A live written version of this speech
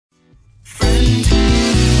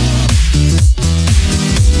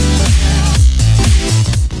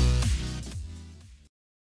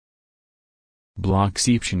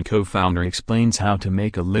Blockception co-founder explains how to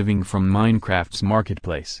make a living from Minecraft's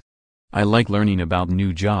marketplace. I like learning about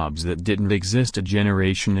new jobs that didn't exist a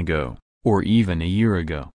generation ago, or even a year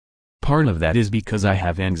ago. Part of that is because I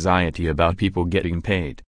have anxiety about people getting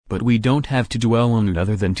paid, but we don't have to dwell on it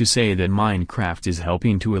other than to say that Minecraft is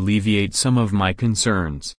helping to alleviate some of my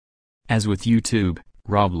concerns. As with YouTube,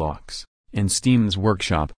 Roblox, and Steam's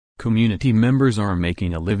workshop, community members are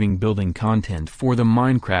making a living building content for the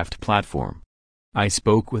Minecraft platform. I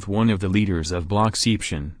spoke with one of the leaders of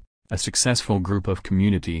Blockception, a successful group of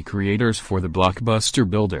community creators for the Blockbuster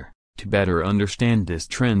builder, to better understand this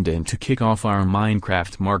trend and to kick off our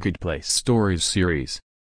Minecraft Marketplace Stories series.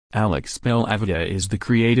 Bellavita is the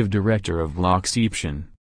creative director of Blockception.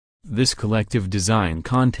 This collective design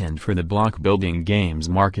content for the block building games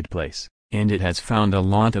marketplace, and it has found a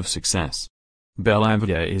lot of success.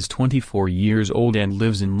 Bellavita is 24 years old and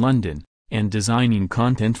lives in London, and designing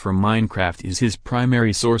content for Minecraft is his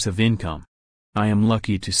primary source of income. I am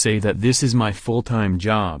lucky to say that this is my full-time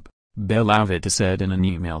job, Bellavita said in an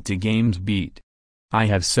email to GamesBeat. I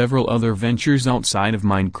have several other ventures outside of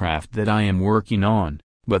Minecraft that I am working on,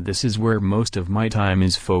 but this is where most of my time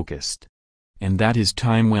is focused. And that is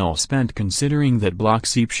time well spent considering that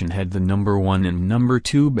Blockception had the #1 and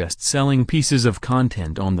 #2 best-selling pieces of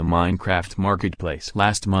content on the Minecraft marketplace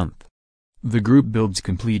last month. The group builds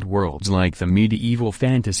complete worlds like the medieval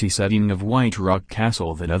fantasy setting of White Rock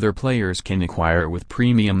Castle that other players can acquire with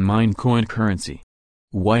premium Minecoin currency.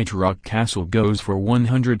 White Rock Castle goes for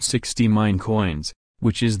 160 Minecoins,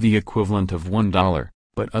 which is the equivalent of $1,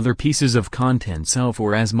 but other pieces of content sell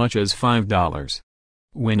for as much as $5.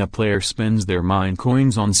 When a player spends their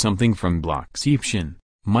Minecoins on something from Blockception,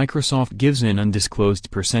 Microsoft gives an undisclosed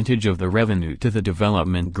percentage of the revenue to the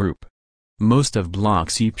development group. Most of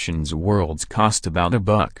Blockception's worlds cost about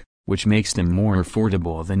 $1, which makes them more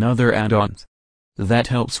affordable than other add-ons. That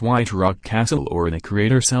helps White Rock Castle or the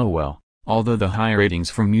creator sell well, although the high ratings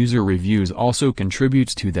from user reviews also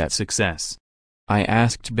contributes to that success. I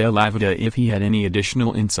asked Bellavita if he had any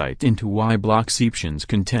additional insight into why Blockception's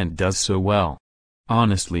content does so well.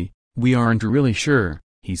 Honestly, we aren't really sure,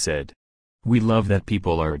 he said. We love that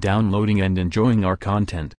people are downloading and enjoying our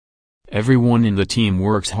content. Everyone in the team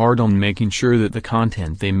works hard on making sure that the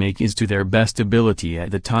content they make is to their best ability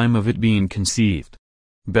at the time of it being conceived.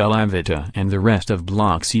 Bellavita and the rest of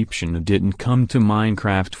Blockception didn't come to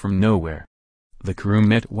Minecraft from nowhere. The crew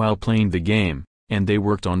met while playing the game, and they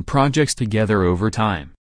worked on projects together over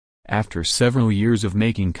time. After several years of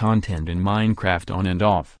making content in Minecraft on and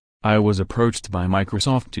off, I was approached by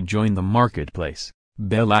Microsoft to join the marketplace,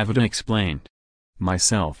 Bellavita explained.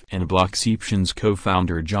 Myself and Blockception's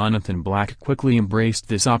co-founder Jonathan Black quickly embraced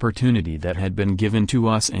this opportunity that had been given to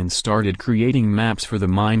us and started creating maps for the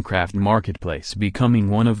Minecraft marketplace,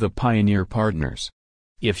 becoming one of the pioneer partners.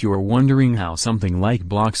 If you're wondering how something like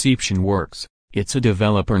Blockception works, it's a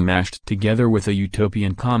developer mashed together with a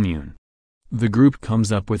utopian commune. The group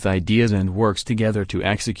comes up with ideas and works together to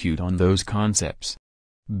execute on those concepts.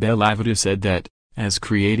 Bellavita said that, as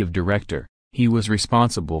creative director, he was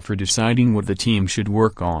responsible for deciding what the team should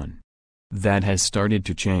work on. That has started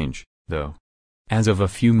to change, though. As of a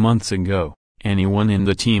few months ago, anyone in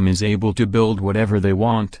the team is able to build whatever they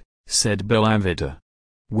want, said Bellavita.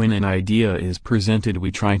 When an idea is presented,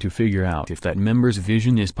 we try to figure out if that member's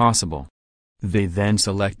vision is possible. They then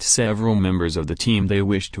select several members of the team they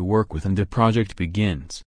wish to work with and the project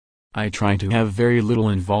begins. I try to have very little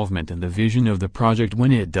involvement in the vision of the project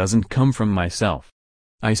when it doesn't come from myself.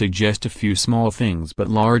 I suggest a few small things, but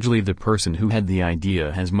largely the person who had the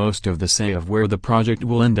idea has most of the say of where the project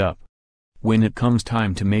will end up. When it comes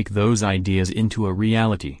time to make those ideas into a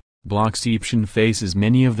reality, Blockception faces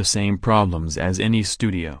many of the same problems as any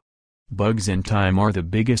studio. Bugs and time are the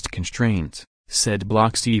biggest constraints, said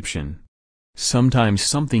Blockception. Sometimes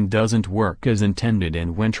something doesn't work as intended,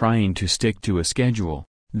 and when trying to stick to a schedule,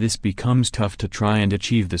 this becomes tough to try and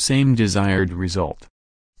achieve the same desired result.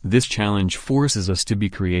 This challenge forces us to be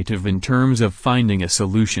creative in terms of finding a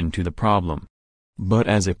solution to the problem. But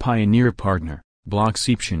as a pioneer partner,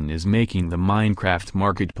 Blockception is making the Minecraft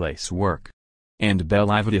marketplace work. And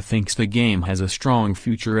Bellavita thinks the game has a strong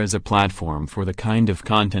future as a platform for the kind of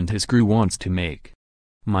content his crew wants to make.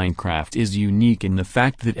 Minecraft is unique in the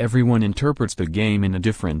fact that everyone interprets the game in a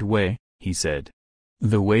different way, he said.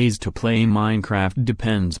 The ways to play Minecraft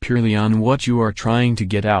depends purely on what you are trying to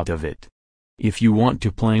get out of it. If you want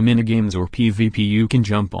to play minigames or PvP, you can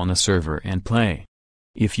jump on a server and play.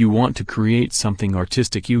 If you want to create something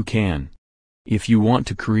artistic, you can. If you want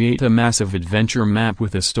to create a massive adventure map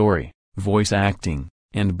with a story, voice acting,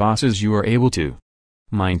 and bosses, you are able to.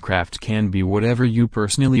 Minecraft can be whatever you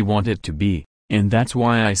personally want it to be, And that's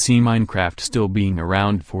why I see Minecraft still being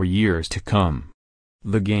around for years to come.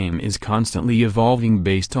 The game is constantly evolving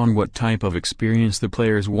based on what type of experience the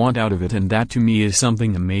players want out of it, and that to me is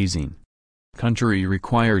something amazing. Country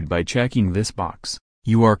required. By checking this box,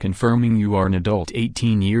 you are confirming you are an adult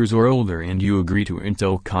 18 years or older and you agree to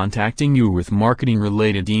Intel contacting you with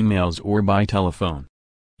marketing-related emails or by telephone.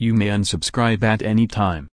 You may unsubscribe at any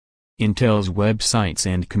time. Intel's websites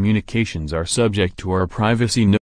and communications are subject to our privacy notice.